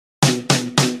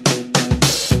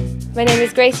My name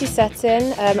is Gracie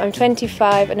Sutton. I'm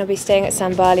 25 and I'll be staying at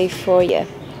Sambhali for a year.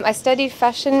 I studied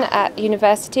fashion at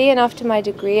university, and after my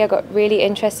degree I got really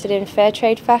interested in fair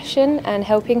trade fashion and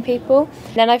helping people.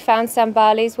 Then I found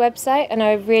Sambhali's website and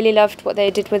I really loved what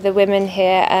they did with the women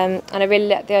here, and I really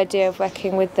liked the idea of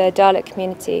working with the Dalit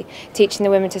community, teaching the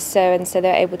women to sew and so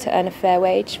they're able to earn a fair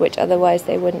wage, which otherwise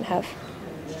they wouldn't have.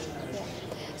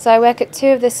 So I work at 2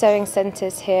 of the sewing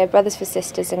centres here, Brothers for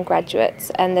Sisters and Graduates,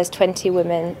 and there's 20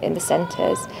 women in the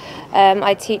centres.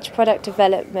 I teach product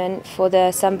development for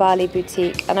the Sambhali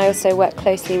boutique, and I also work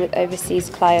closely with overseas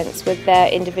clients with their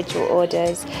individual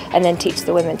orders and then teach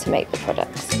the women to make the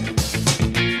products.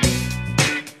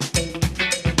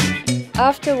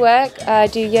 After work I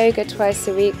do yoga twice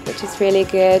a week, which is really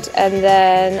good, and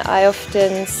then I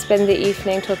often spend the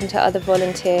evening talking to other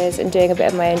volunteers and doing a bit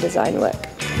of my own design work.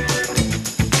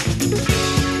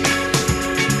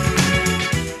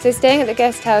 So staying at the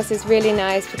guest house is really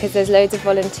nice because there's loads of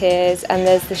volunteers and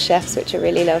there's the chefs, which are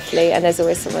really lovely, and there's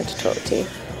always someone to talk to.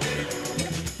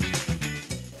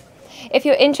 If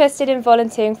you're interested in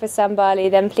volunteering for Sambhali,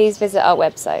 then please visit our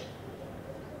website.